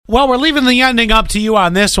Well, we're leaving the ending up to you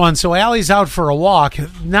on this one. So Allie's out for a walk.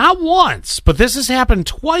 Not once, but this has happened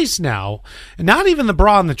twice now. Not even the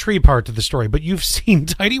bra on the tree part of the story, but you've seen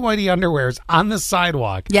tighty-whitey underwears on the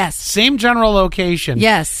sidewalk. Yes. Same general location.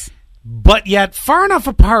 Yes. But yet far enough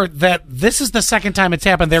apart that this is the second time it's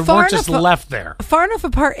happened. They weren't just left there. Far enough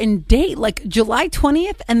apart in date, like July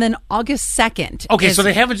 20th and then August 2nd. Okay, so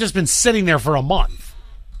they haven't just been sitting there for a month.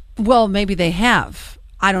 Well, maybe they have.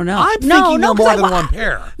 I don't know. I'm thinking they're more than one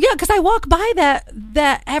pair. Yeah, because I walk by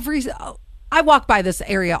that I walk by this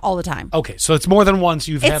area all the time. Okay, so it's more than once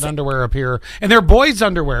you've had underwear appear. And they're boys'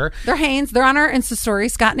 underwear. They're Hanes. They're on our Insta story,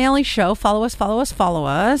 Scott and Allie Show. Follow us, follow us, follow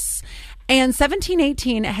us. And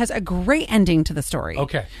 1718 has a great ending to the story.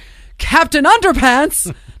 Okay. Captain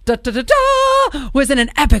Underpants was in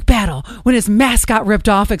an epic battle when his mask got ripped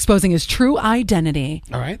off, exposing his true identity.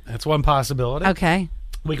 All right, that's one possibility. Okay.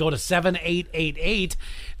 We go to 7888.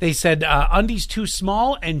 They said undies too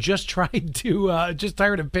small and just tried to just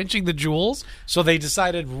tired of pinching the jewels, so they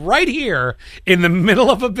decided right here in the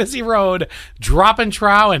middle of a busy road, dropping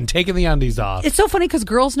trow and taking the undies off. It's so funny because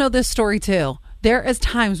girls know this story too. There is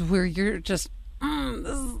times where you're just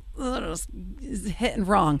this is hitting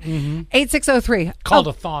wrong. 8603 called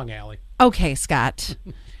a thong, Allie. Okay, Scott.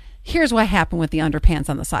 Here's what happened with the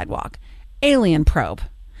underpants on the sidewalk. Alien probe.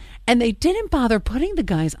 And they didn't bother putting the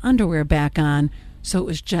guy's underwear back on, so it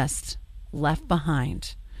was just left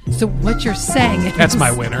behind. So what you're saying is... That's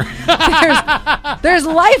my winner. there's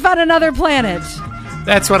life on another planet.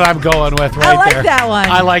 That's what I'm going with right there. I like that one.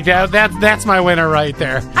 I like that. That's my winner right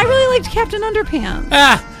there. I really liked Captain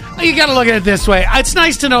Underpants. You got to look at it this way. It's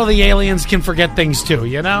nice to know the aliens can forget things too,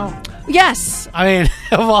 you know? Yes. I mean,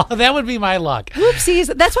 well, that would be my luck.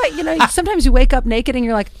 Whoopsies. That's why, sometimes you wake up naked and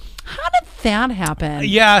you're like, how did that happen?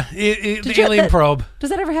 Yeah, the alien probe.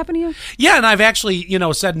 Does that ever happen to you? Yeah, and I've actually,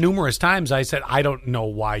 said numerous times, I said, I don't know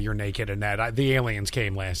why you're naked in that. The aliens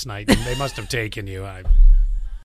came last night, and they must have taken you.